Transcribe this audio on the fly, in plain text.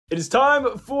It is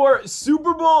time for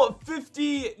Super Bowl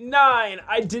 59.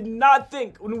 I did not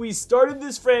think when we started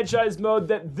this franchise mode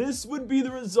that this would be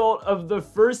the result of the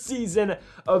first season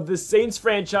of the Saints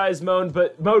franchise mode,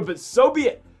 but so be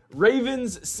it.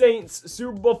 Ravens Saints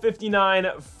Super Bowl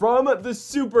 59 from the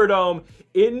Superdome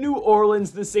in New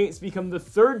Orleans. The Saints become the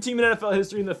third team in NFL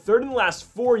history and the third in the last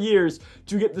 4 years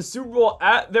to get the Super Bowl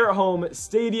at their home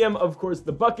stadium. Of course,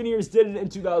 the Buccaneers did it in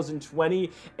 2020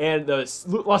 and the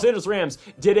Los Angeles Rams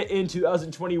did it in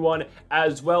 2021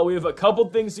 as well. We have a couple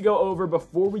things to go over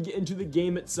before we get into the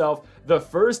game itself. The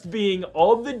first being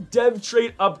all of the dev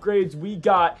trait upgrades we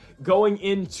got going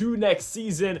into next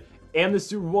season. And the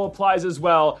Super Bowl applies as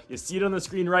well. You see it on the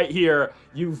screen right here.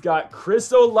 You've got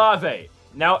Chris Olave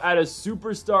now at a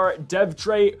superstar dev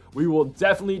trait. We will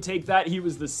definitely take that. He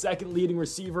was the second leading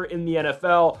receiver in the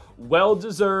NFL. Well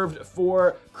deserved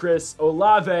for Chris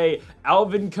Olave.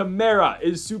 Alvin Kamara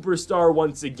is superstar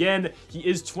once again. He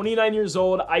is 29 years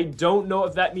old. I don't know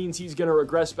if that means he's going to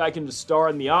regress back into star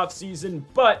in the offseason,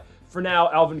 but for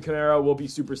now, Alvin Kamara will be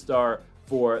superstar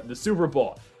for the Super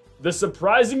Bowl. The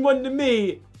surprising one to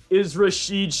me is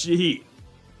Rashid Shaheed.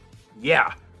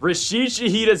 Yeah, Rashid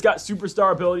Shaheed has got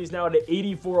superstar abilities now at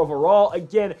 84 overall.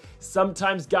 Again,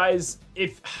 sometimes guys,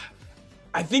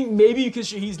 I think maybe because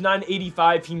Shaheed's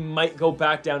 985, he might go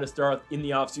back down to star in the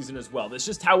offseason as well. That's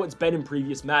just how it's been in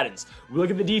previous Maddens. We look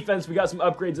at the defense, we got some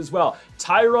upgrades as well.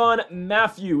 Tyrann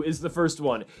Mathieu is the first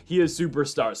one. He is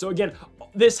superstar. So again,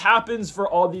 this happens for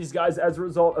all these guys as a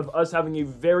result of us having a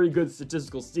very good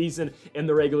statistical season in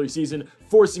the regular season,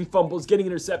 forcing fumbles, getting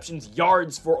interceptions,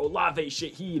 yards for Olave,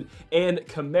 Shaheed, and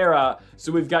Kamara.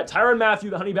 So we've got Tyrann Mathieu,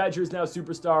 the Honey Badger, is now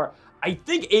superstar. I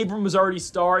think Abram was already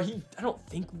star.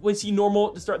 Was he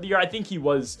normal to start the year? I think he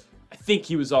was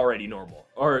already normal,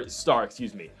 or star,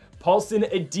 excuse me. Paulson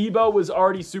Adebo was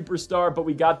already superstar, but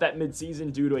we got that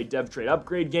midseason due to a dev trade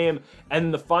upgrade game.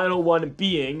 And the final one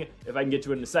being, if I can get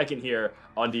to it in a second here,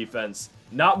 on defense,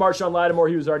 not Marshawn Lattimore,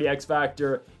 he was already X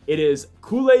Factor. It is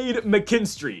Kool-Aid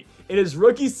McKinstry. In his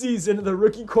rookie season, the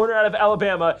rookie corner out of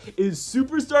Alabama is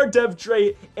superstar dev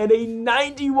trait and a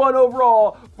 91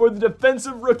 overall for the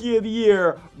defensive rookie of the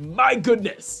year. My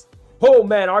goodness. Oh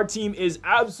man, our team is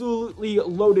absolutely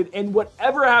loaded, and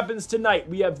whatever happens tonight,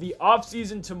 we have the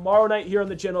offseason tomorrow night here on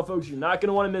the channel, folks. You're not going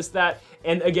to want to miss that.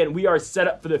 And again, we are set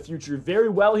up for the future very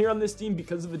well here on this team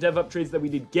because of the dev up trades that we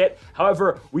did get.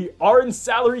 However, we are in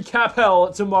salary cap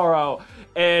hell tomorrow,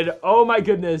 and oh my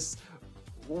goodness,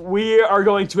 we're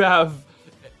going to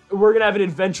have an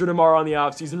adventure tomorrow on the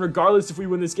offseason, regardless if we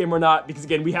win this game or not, because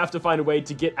again, we have to find a way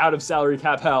to get out of salary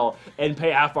cap hell and pay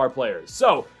half our players.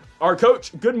 So, our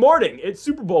coach, good morning. It's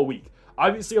Super Bowl week.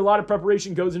 Obviously, a lot of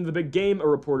preparation goes into the big game, a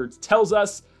reporter tells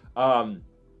us. Can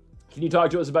you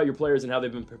talk to us about your players and how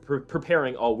they've been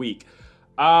preparing all week?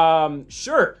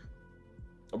 Sure.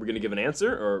 Are we going to give an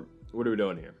answer, or what are we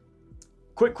doing here?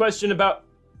 Quick question about...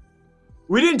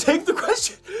 We didn't take the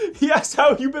question. He asked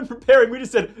how you've been preparing. We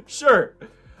just said, sure.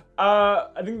 I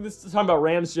think this is talking about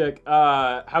Ramczyk.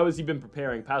 How has he been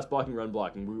preparing? Pass blocking, run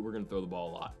blocking. We're going to throw the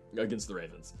ball a lot against the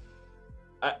Ravens.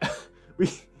 We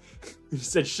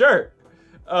said sure.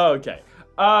 Okay.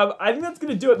 I think that's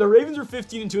going to do it. The Ravens were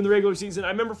 15-2 in the regular season. I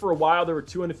remember for a while there were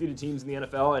 2 undefeated teams in the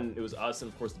NFL, and it was us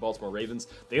and, of course, the Baltimore Ravens.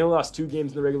 They only lost 2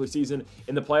 games in the regular season.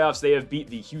 In the playoffs, they have beat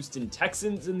the Houston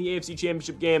Texans in the AFC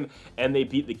Championship game, and they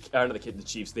beat the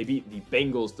Chiefs. They beat the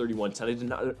Bengals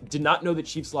 31-10. I did not know the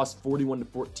Chiefs lost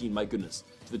 41-14, my goodness,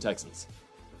 to the Texans.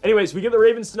 Anyways, we get the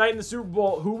Ravens tonight in the Super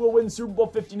Bowl. Who will win Super Bowl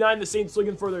 59? The Saints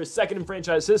looking for their second in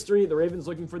franchise history. The Ravens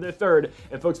looking for their third.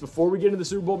 And folks, before we get into the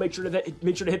Super Bowl, make sure to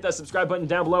hit that subscribe button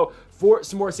down below for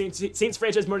some more Saints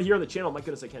franchise mode here on the channel. My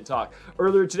goodness, I can't talk.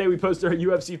 Earlier today, we posted our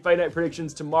UFC Fight Night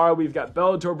predictions. Tomorrow, we've got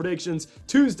Bellator predictions.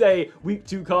 Tuesday, Week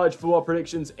 2 college football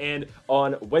predictions. And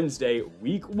on Wednesday,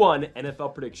 Week 1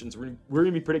 NFL predictions. We're going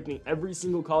to be predicting every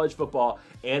single college football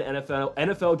and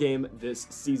NFL game this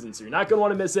season. So you're not going to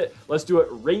want to miss it. Let's do it.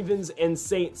 Ravens and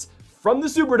Saints from the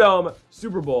Superdome,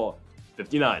 Super Bowl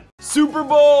 59. Super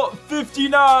Bowl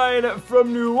 59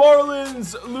 from New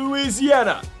Orleans,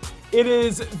 Louisiana. It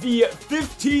is the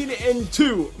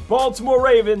 15-2 Baltimore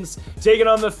Ravens taking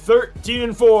on the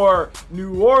 13-4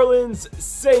 New Orleans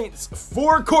Saints.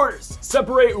 4 quarters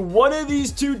separate one of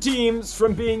these two teams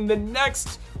from being the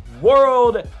next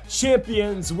world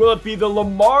champions. Will it be the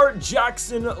Lamar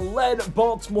Jackson-led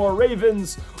Baltimore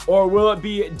Ravens, or will it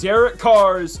be Derek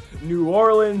Carr's New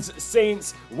Orleans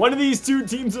Saints? One of these two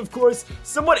teams, of course,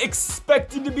 somewhat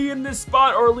expected to be in this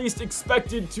spot, or at least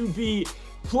expected to be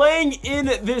playing in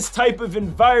this type of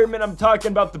environment. I'm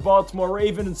talking about the Baltimore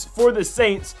Ravens. For the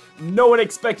Saints, no one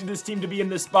expected this team to be in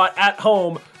this spot at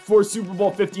home for Super Bowl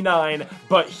 59,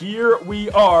 but here we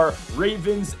are,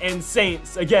 Ravens and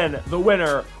Saints. Again, the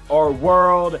winner are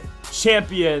world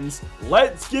champions.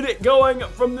 Let's get it going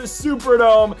from the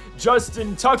Superdome.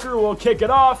 Justin Tucker will kick it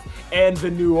off, and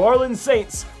the New Orleans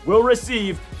Saints will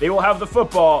receive. They will have the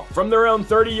football from their own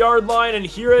 30-yard line, and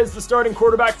here is the starting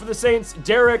quarterback for the Saints,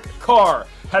 Derek Carr.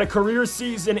 Had a career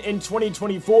season in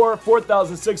 2024,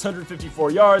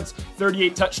 4,654 yards,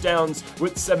 38 touchdowns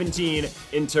with 17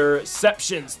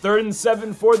 interceptions. 3rd and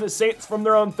 7 for the Saints from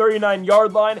their own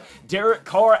 39-yard line. Derek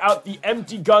Carr out the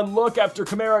empty gun look after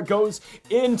Kamara goes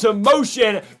into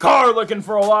motion. Carr looking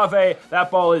for Olave. That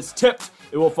ball is tipped.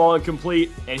 It will fall incomplete,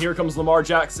 and here comes Lamar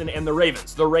Jackson and the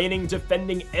Ravens, the reigning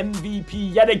defending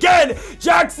MVP yet again.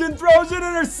 Jackson throws an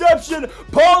interception.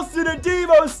 Paulson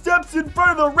Adebo steps in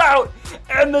front of the route,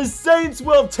 and the Saints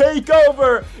will take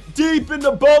over deep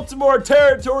into Baltimore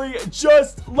territory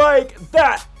just like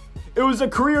that. It was a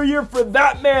career year for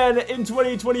that man in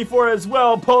 2024 as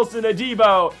well, Paulson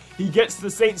Adebo. He gets the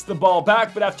Saints the ball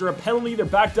back, but after a penalty, they're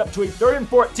backed up to a 3rd and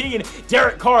 14.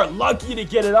 Derek Carr lucky to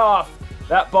get it off.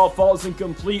 That ball falls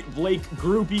incomplete. Blake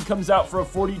Grupe comes out for a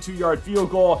 42-yard field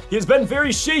goal. He has been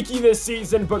very shaky this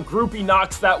season, but Grupe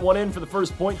knocks that one in for the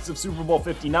first points of Super Bowl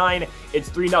 59. It's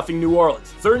 3-0 New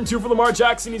Orleans. 3rd and 2 for Lamar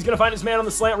Jackson. He's going to find his man on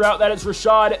the slant route. That is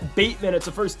Rashad Bateman. It's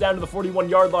a first down to the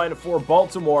 41-yard line for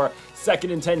Baltimore.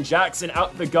 2nd and 10, Jackson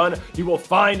out the gun. He will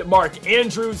find Mark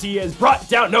Andrews. He is brought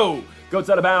down. No! Goes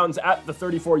out of bounds at the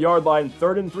 34-yard line.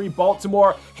 3rd and 3,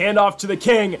 Baltimore. Handoff to the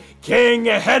King. King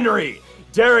Henry.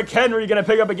 Derrick Henry going to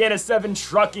pick up a gain of 7,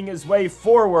 trucking his way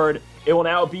forward. It will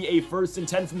now be a 1st and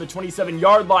 10 from the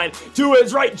 27-yard line. To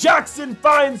his right, Jackson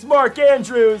finds Mark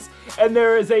Andrews, and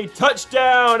there is a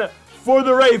touchdown for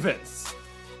the Ravens.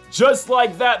 Just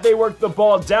like that, they work the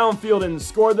ball downfield and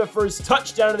score the first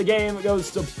touchdown of the game. It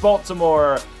goes to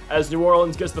Baltimore as New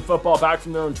Orleans gets the football back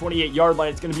from their own 28-yard line.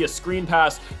 It's going to be a screen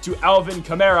pass to Alvin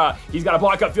Kamara. He's got a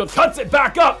block upfield, cuts it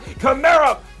back up.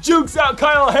 Kamara jukes out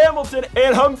Kyle Hamilton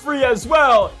and Humphrey as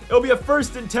well. It'll be a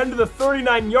 1st and 10 to the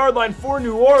 39-yard line for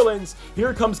New Orleans.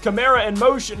 Here comes Kamara in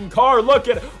motion. Carr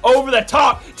looking over the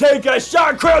top. Take a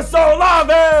shot, Chris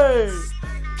Olave!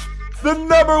 The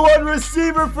 #1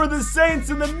 receiver for the Saints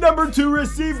and the #2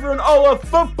 receiver in all of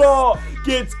football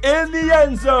gets in the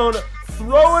end zone.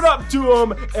 Throw it up to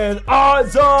him, and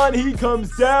odds on he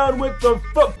comes down with the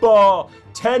football.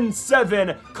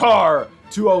 10-7, Carr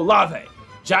to Olave.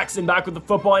 Jackson back with the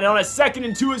football, and on a 2nd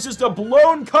and 2 is just a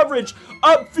blown coverage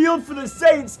upfield for the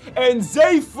Saints, and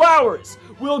Zay Flowers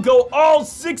will go all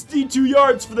 62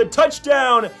 yards for the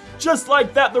touchdown. Just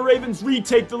like that, the Ravens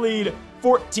retake the lead,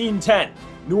 14-10.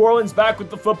 New Orleans back with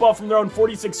the football from their own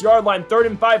 46-yard line. 3rd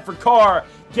and 5 for Carr.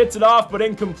 Gets it off, but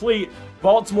incomplete.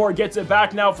 Baltimore gets it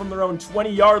back now from their own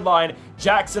 20-yard line.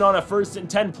 Jackson on a 1st and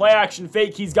 10 play action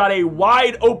fake. He's got a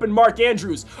wide open Mark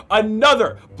Andrews.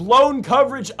 Another blown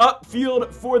coverage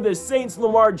upfield for the Saints.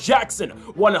 Lamar Jackson,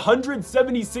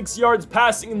 176 yards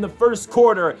passing in the first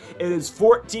quarter. It is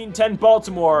 14-10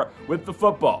 Baltimore with the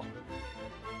football.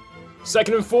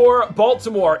 2nd and 4,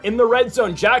 Baltimore in the red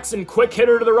zone. Jackson, quick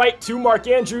hitter to the right to Mark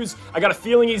Andrews. I got a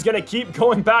feeling he's going to keep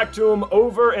going back to him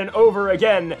over and over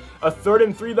again. A 3rd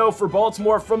and 3, though, for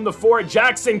Baltimore from the 4.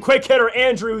 Jackson, quick hitter,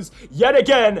 Andrews, yet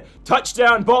again.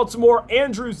 Touchdown, Baltimore.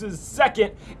 Andrews is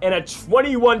 2nd, and a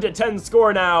 21-10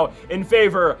 score now in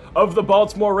favor of the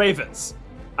Baltimore Ravens.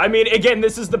 I mean, again,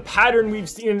 this is the pattern we've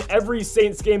seen in every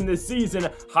Saints game this season.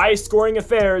 High-scoring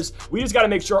affairs. We just got to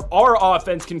make sure our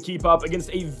offense can keep up against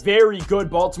a very good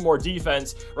Baltimore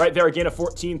defense. Right there, again, a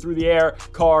 14 through the air.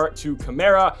 Carr to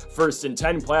Kamara. 1st and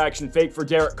 10, play-action fake for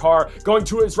Derek Carr. Going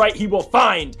to his right, he will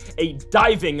find a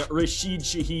diving Rashid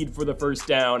Shaheed for the first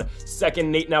down. 2nd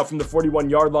and 8 now from the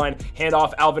 41-yard line.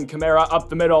 Handoff Alvin Kamara up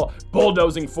the middle.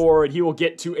 Bulldozing forward. He will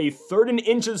get to a 3rd and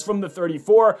inches from the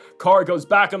 34. Carr goes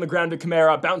back on the ground to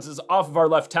Kamara. Bounces off of our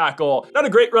left tackle. Not a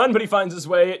great run, but he finds his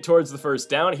way towards the first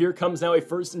down. Here comes now a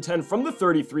 1st and 10 from the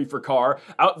 33 for Carr.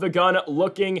 Out the gun,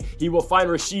 looking. He will find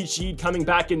Rashid Shaheed coming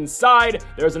back inside.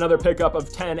 There's another pickup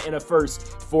of 10 and a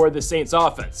 1st for the Saints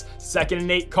offense. 2nd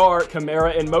and 8, Carr.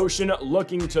 Kamara in motion,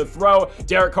 looking to throw.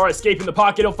 Derek Carr escaping the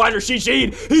pocket. He'll find Rashid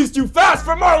Shaheed. He's too fast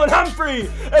for Marlon Humphrey,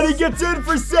 and he gets in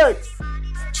for 6.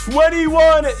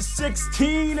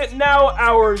 21-16 now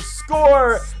our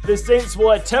score. The Saints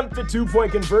will attempt the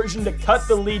 2-point conversion to cut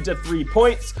the lead to 3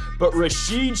 points, but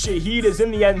Rashid Shaheed is in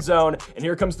the end zone, and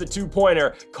here comes the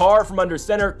 2-pointer. Carr from under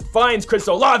center finds Chris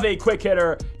Olave, quick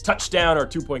hitter, touchdown or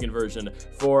 2-point conversion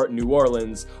for New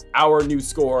Orleans. Our new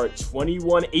score,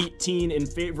 21-18 in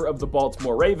favor of the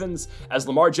Baltimore Ravens, as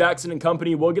Lamar Jackson and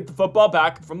company will get the football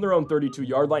back from their own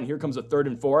 32-yard line. Here comes a 3rd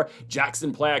and 4.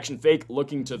 Jackson play action fake,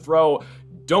 looking to throw.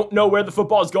 Don't know where the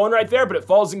football is going right there, but it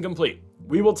falls incomplete.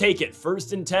 We will take it.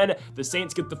 1st and 10. The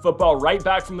Saints get the football right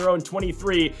back from their own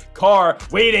 23. Carr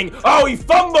waiting. Oh, he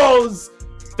fumbles!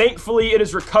 Thankfully, it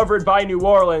is recovered by New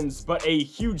Orleans, but a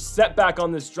huge setback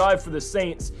on this drive for the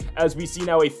Saints as we see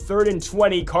now a 3rd and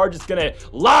 20. Carr just gonna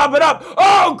lob it up.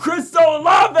 Oh, Chris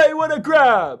Olave, what a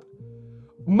grab!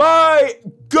 My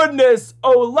goodness,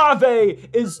 Olave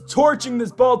is torching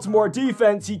this Baltimore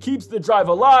defense. He keeps the drive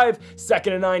alive.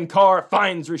 2nd and 9, Carr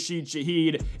finds Rashid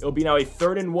Shaheed. It'll be now a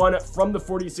 3rd and 1 from the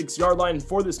 46-yard line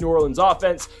for this New Orleans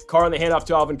offense. Carr on the handoff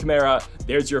to Alvin Kamara.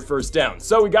 There's your 1st down.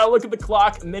 So we got to look at the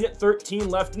clock. Minute 13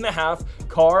 left in the half.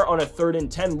 Carr on a 3rd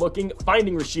and 10 looking,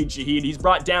 finding Rashid Shaheed. He's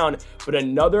brought down, but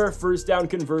another 1st down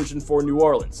conversion for New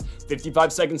Orleans.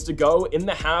 55 seconds to go in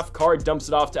the half. Carr dumps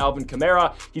it off to Alvin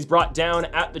Kamara. He's brought down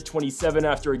at the 27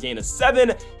 after a gain of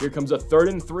 7. Here comes a 3rd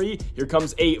and 3. Here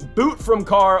comes a boot from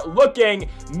Carr, looking,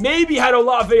 maybe had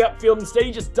Olave upfield. Instead,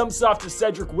 he just dumps it off to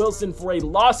Cedric Wilson for a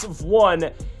loss of 1.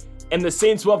 And the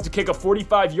Saints will have to kick a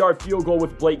 45-yard field goal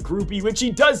with Blake Grupe, which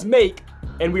he does make.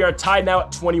 And we are tied now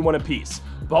at 21 apiece.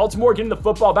 Baltimore getting the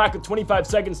football back with 25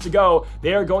 seconds to go.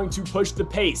 They are going to push the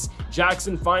pace.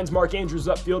 Jackson finds Mark Andrews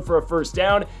upfield for a 1st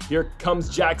down. Here comes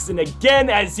Jackson again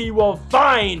as he will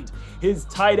find his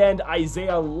tight end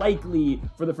Isaiah Likely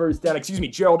for the 1st down. Excuse me,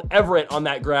 Gerald Everett on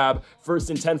that grab. 1st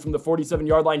and 10 from the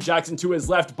 47-yard line. Jackson to his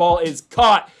left. Ball is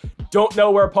caught. Don't know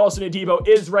where Paulson Adebo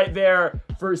is right there.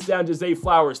 1st down to Zay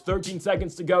Flowers. 13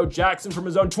 seconds to go. Jackson from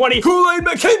his own 20. Kool-Aid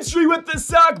McKinstry with the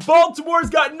sack. Baltimore's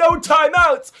got no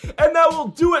timeouts, and that will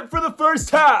do it for the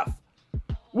 1st half.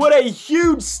 What a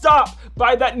huge stop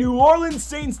by that New Orleans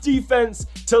Saints defense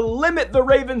to limit the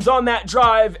Ravens on that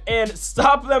drive and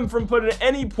stop them from putting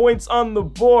any points on the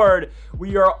board.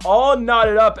 We are all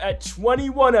knotted up at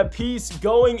 21 apiece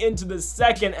going into the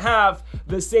 2nd half.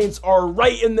 The Saints are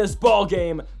right in this ball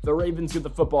game. The Ravens get the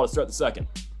football to start the 2nd.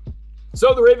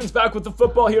 So the Ravens back with the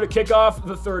football here to kick off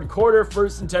the 3rd quarter.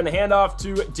 1st and 10 handoff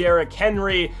to Derrick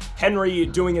Henry. Henry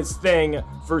doing his thing.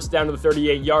 1st down to the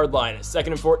 38-yard line. 2nd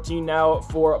and 14 now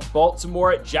for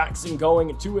Baltimore. Jackson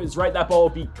going to his right. That ball will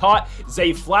be caught.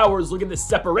 Zay Flowers, look at the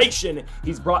separation.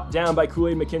 He's brought down by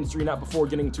Kool-Aid McKinstry, not before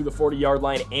getting to the 40-yard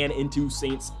line and into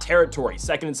Saints territory.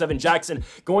 2nd and 7, Jackson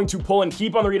going to pull and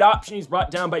keep on the read option. He's brought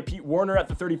down by Pete Warner at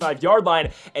the 35-yard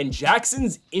line, and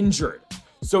Jackson's injured.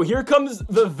 So here comes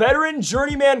the veteran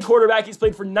journeyman quarterback. He's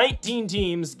played for 19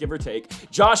 teams, give or take.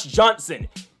 Josh Johnson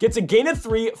gets a gain of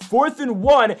 3, 4th and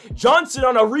 1. Johnson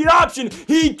on a read option.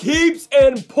 He keeps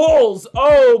and pulls.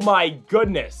 Oh my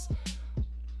goodness.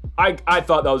 I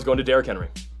thought that was going to Derrick Henry.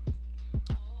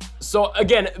 So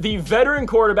again, the veteran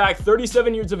quarterback,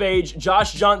 37 years of age,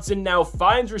 Josh Johnson now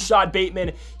finds Rashad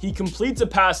Bateman. He completes a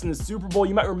pass in the Super Bowl.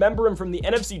 You might remember him from the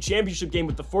NFC Championship game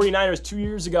with the 49ers 2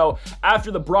 years ago after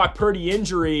the Brock Purdy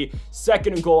injury.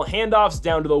 2nd and goal handoffs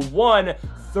down to the 1.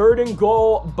 3rd and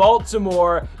goal,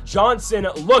 Baltimore. Johnson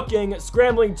looking,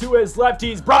 scrambling to his left.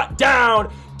 He's brought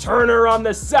down. Turner on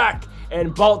the sack.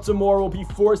 And Baltimore will be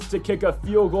forced to kick a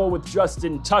field goal with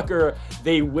Justin Tucker.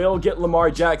 They will get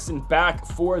Lamar Jackson back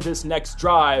for this next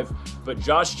drive, but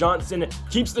Josh Johnson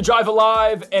keeps the drive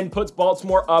alive and puts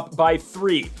Baltimore up by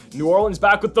 3. New Orleans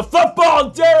back with the football.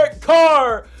 Derek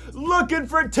Carr looking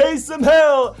for Taysom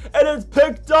Hill, and it's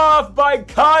picked off by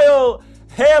Kyle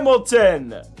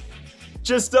Hamilton.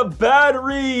 Just a bad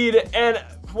read and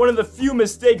one of the few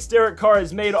mistakes Derek Carr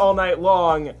has made all night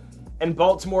long. And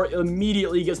Baltimore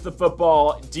immediately gets the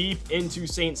football deep into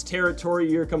Saints territory.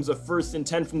 Here comes a 1st and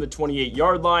 10 from the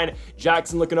 28-yard line.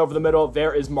 Jackson looking over the middle.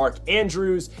 There is Mark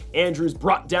Andrews. Andrews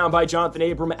brought down by Jonathan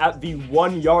Abram at the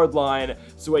 1-yard line.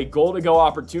 So a goal-to-go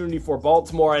opportunity for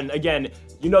Baltimore. And again,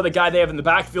 you know the guy they have in the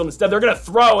backfield. Instead, they're going to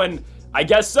throw, and I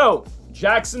guess so.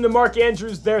 Jackson to Mark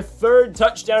Andrews, their 3rd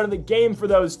touchdown of the game for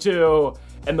those two.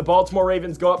 And the Baltimore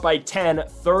Ravens go up by 10,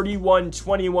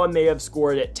 31-21. They have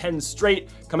scored at 10 straight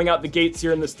coming out the gates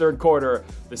here in this 3rd quarter.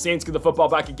 The Saints get the football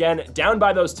back again, down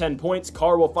by those 10 points.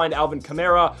 Carr will find Alvin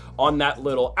Kamara on that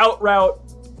little out route.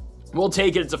 We'll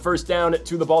take it. It's a 1st down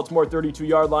to the Baltimore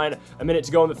 32-yard line. A minute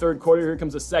to go in the 3rd quarter. Here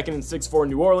comes a 2nd and 6 for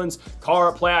New Orleans.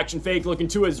 Carr, play action fake, looking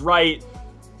to his right.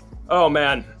 Oh,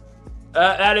 man.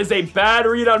 That is a bad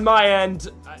read on my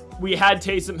end. We had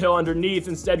Taysom Hill underneath.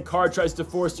 Instead, Carr tries to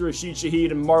force to Rashid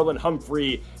Shaheed, and Marlon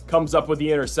Humphrey comes up with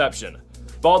the interception.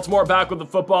 Baltimore back with the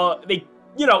football. They,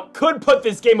 could put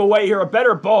this game away here. A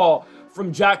better ball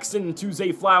from Jackson to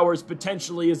Zay Flowers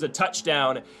potentially is a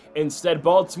touchdown. Instead,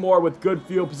 Baltimore with good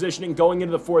field positioning going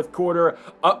into the 4th quarter,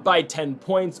 up by 10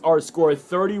 points. Our score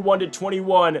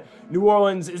 31-21. New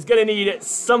Orleans is going to need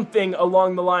something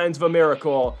along the lines of a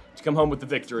miracle to come home with the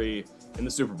victory in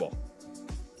the Super Bowl.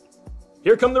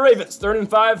 Here come the Ravens, 3rd and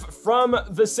 5 from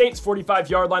the Saints,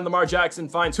 45-yard line. Lamar Jackson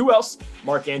finds who else?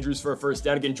 Mark Andrews for a first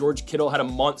down. Again, George Kittle had a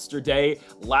monster day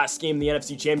last game, the NFC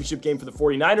Championship game for the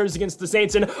 49ers against the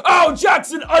Saints. And, oh,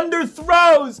 Jackson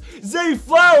underthrows Zay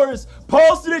Flowers.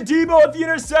 Paulson Adebo at the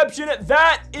interception.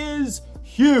 That is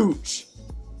huge.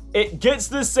 It gets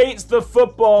the Saints the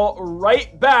football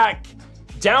right back.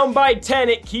 Down by 10,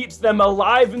 it keeps them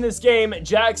alive in this game.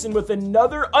 Jackson with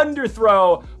another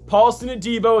underthrow. Paulson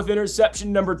Adebo with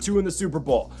interception number 2 in the Super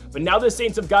Bowl. But now the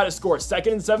Saints have got to score.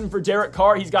 2nd and 7 for Derek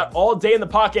Carr. He's got all day in the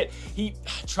pocket. He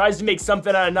tries to make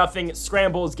something out of nothing.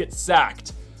 Scrambles, gets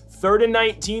sacked. 3rd and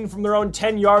 19 from their own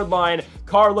 10-yard line.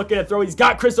 Carr looking to throw. He's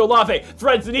got Chris Olave.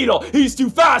 Threads the needle. He's too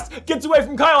fast. Gets away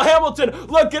from Kyle Hamilton.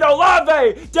 Look at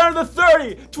Olave. Down to the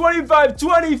 30. 25,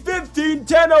 20, 15,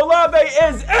 10. Olave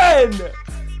is in.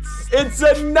 It's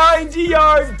a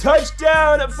 90-yard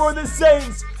touchdown for the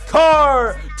Saints.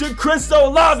 Carr to Chris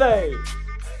Olave.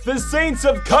 The Saints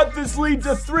have cut this lead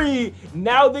to 3.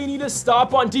 Now they need a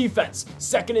stop on defense.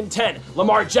 2nd and 10.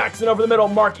 Lamar Jackson over the middle.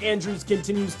 Mark Andrews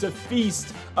continues to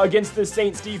feast against the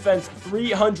Saints defense.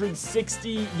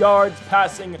 360 yards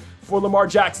passing for Lamar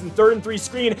Jackson. 3rd and 3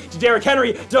 screen to Derrick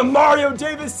Henry. Demario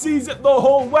Davis sees it the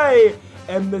whole way.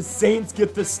 And the Saints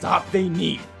get the stop they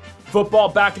need. Football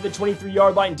back at the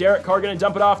 23-yard line. Derek Carr going to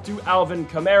dump it off to Alvin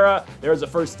Kamara. There's a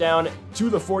first down to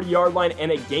the 40-yard line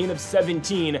and a gain of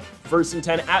 17. 1st and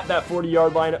 10 at that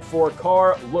 40-yard line for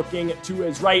Carr, looking to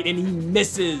his right, and he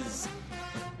misses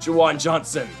Juwan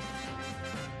Johnson.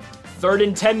 3rd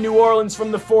and 10 New Orleans from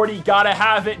the 40. Gotta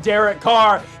have it, Derek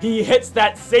Carr. He hits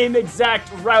that same exact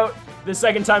route the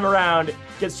second time around.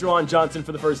 Gets Juwan Johnson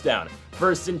for the first down.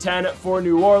 1st and 10 for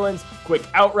New Orleans. Quick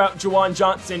out route, Juwan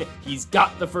Johnson. He's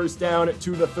got the first down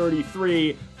to the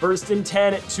 33. 1st and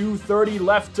 10, 2:30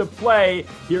 left to play.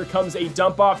 Here comes a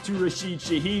dump off to Rashid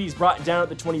Shaheed. He's brought down at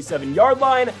the 27-yard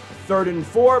line. 3rd and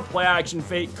 4, play action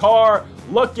fake. Carr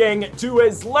looking to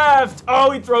his left. Oh,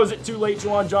 he throws it too late.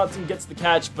 Juwan Johnson gets the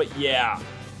catch, but yeah.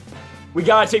 We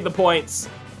gotta take the points.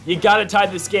 You gotta tie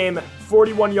this game.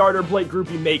 41-yarder Blake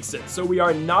Groupie makes it. So we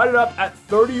are knotted up at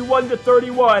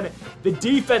 31-31. The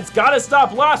defense gotta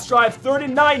stop last drive. 3rd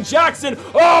and 9, Jackson.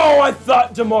 Oh, I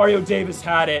thought Demario Davis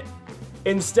had it.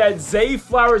 Instead,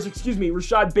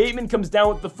 Rashad Bateman comes down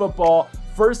with the football.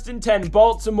 1st and 10,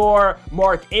 Baltimore.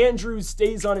 Mark Andrews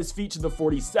stays on his feet to the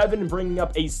 47, bringing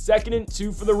up a 2nd and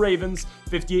 2 for the Ravens.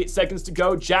 58 seconds to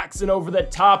go. Jackson over the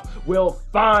top will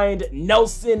find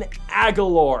Nelson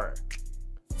Aguilar.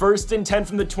 1st and 10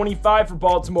 from the 25 for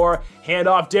Baltimore.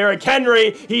 Handoff Derrick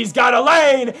Henry. He's got a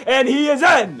lane, and he is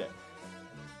in.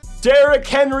 Derrick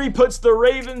Henry puts the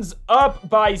Ravens up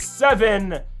by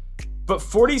 7. But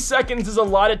 40 seconds is a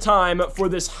lot of time for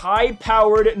this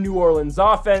high-powered New Orleans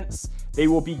offense. They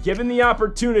will be given the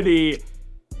opportunity,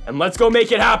 and let's go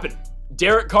make it happen.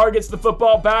 Derek Carr gets the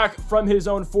football back from his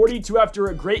own 42 after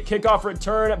a great kickoff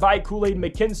return by Kool-Aid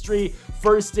McKinstry.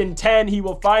 1st and 10, he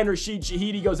will find Rashid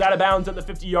Shaheed. He goes out of bounds at the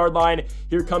 50-yard line.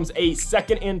 Here comes a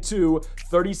 2nd and 2.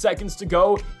 30 seconds to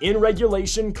go in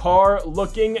regulation. Carr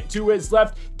looking to his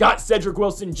left. Got Cedric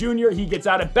Wilson Jr. He gets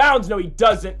out of bounds. No, he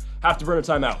doesn't. Have to burn a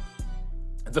timeout.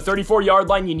 At the 34-yard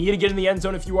line, you need to get in the end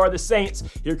zone if you are the Saints.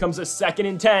 Here comes a 2nd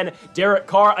and 10. Derek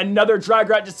Carr, another drag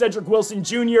route to Cedric Wilson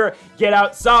Jr. Get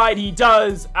outside. He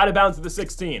does. Out of bounds at the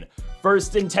 16.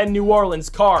 1st and 10, New Orleans.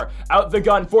 Carr out the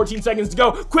gun. 14 seconds to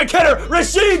go. Quick hitter.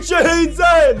 Rashid Shaheed's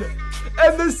in.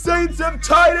 And the Saints have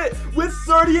tied it with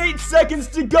 38 seconds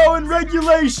to go in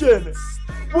regulation.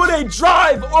 What a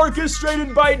drive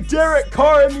orchestrated by Derek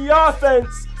Carr in the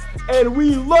offense. And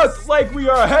we look like we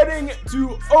are heading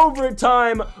to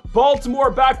overtime. Baltimore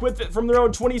back with it from their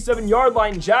own 27-yard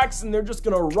line. Jackson, they're just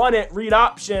going to run it. Read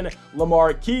option.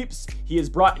 Lamar keeps. He is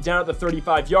brought down at the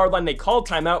 35-yard line. They call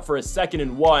timeout for a 2nd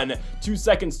and 1. 2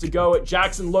 seconds to go.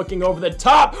 Jackson looking over the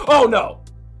top. Oh, no.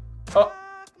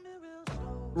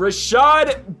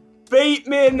 Rashad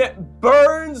Bateman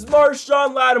burns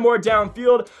Marshawn Lattimore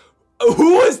downfield.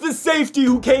 Who was the safety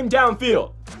who came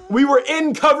downfield? We were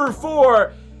in cover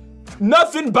 4.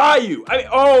 Nothing by you. I mean,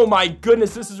 oh my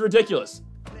goodness, this is ridiculous.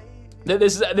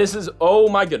 This is, oh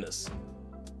my goodness.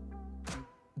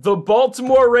 The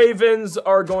Baltimore Ravens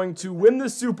are going to win the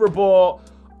Super Bowl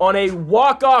on a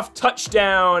walk-off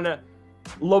touchdown.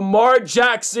 Lamar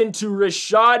Jackson to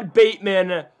Rashad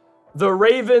Bateman. The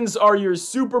Ravens are your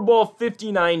Super Bowl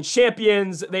 59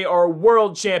 champions. They are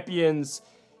world champions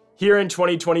here in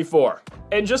 2024.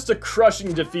 And just a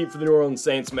crushing defeat for the New Orleans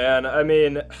Saints, man. I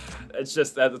mean, it's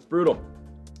just that's brutal.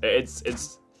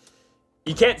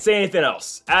 You can't say anything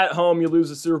else. At home, you lose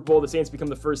the Super Bowl. The Saints become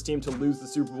the first team to lose the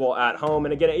Super Bowl at home.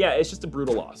 And again, yeah, it's just a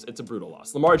brutal loss. It's a brutal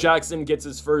loss. Lamar Jackson gets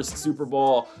his first Super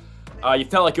Bowl. You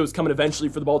felt like it was coming eventually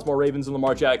for the Baltimore Ravens and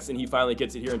Lamar Jackson. He finally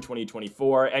gets it here in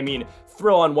 2024. I mean,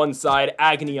 thrill on one side,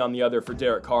 agony on the other for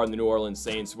Derek Carr and the New Orleans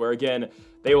Saints, where again,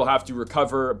 they will have to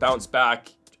recover, bounce back,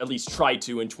 at least try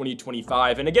to in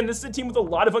 2025. And again, this is a team with a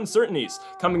lot of uncertainties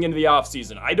coming into the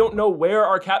offseason. I don't know where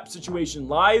our cap situation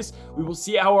lies. We will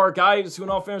see how our guys, who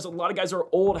in all fairness, a lot of guys are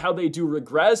old, how they do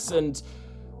regress, and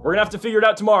we're gonna have to figure it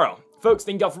out tomorrow. Folks,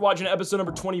 thank y'all for watching episode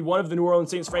number 21 of the New Orleans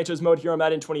Saints franchise mode here on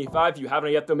Madden 25. If you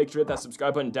haven't yet, though, make sure to hit that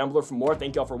subscribe button down below for more.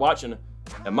 Thank y'all for watching,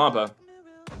 and Mamba,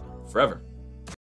 forever.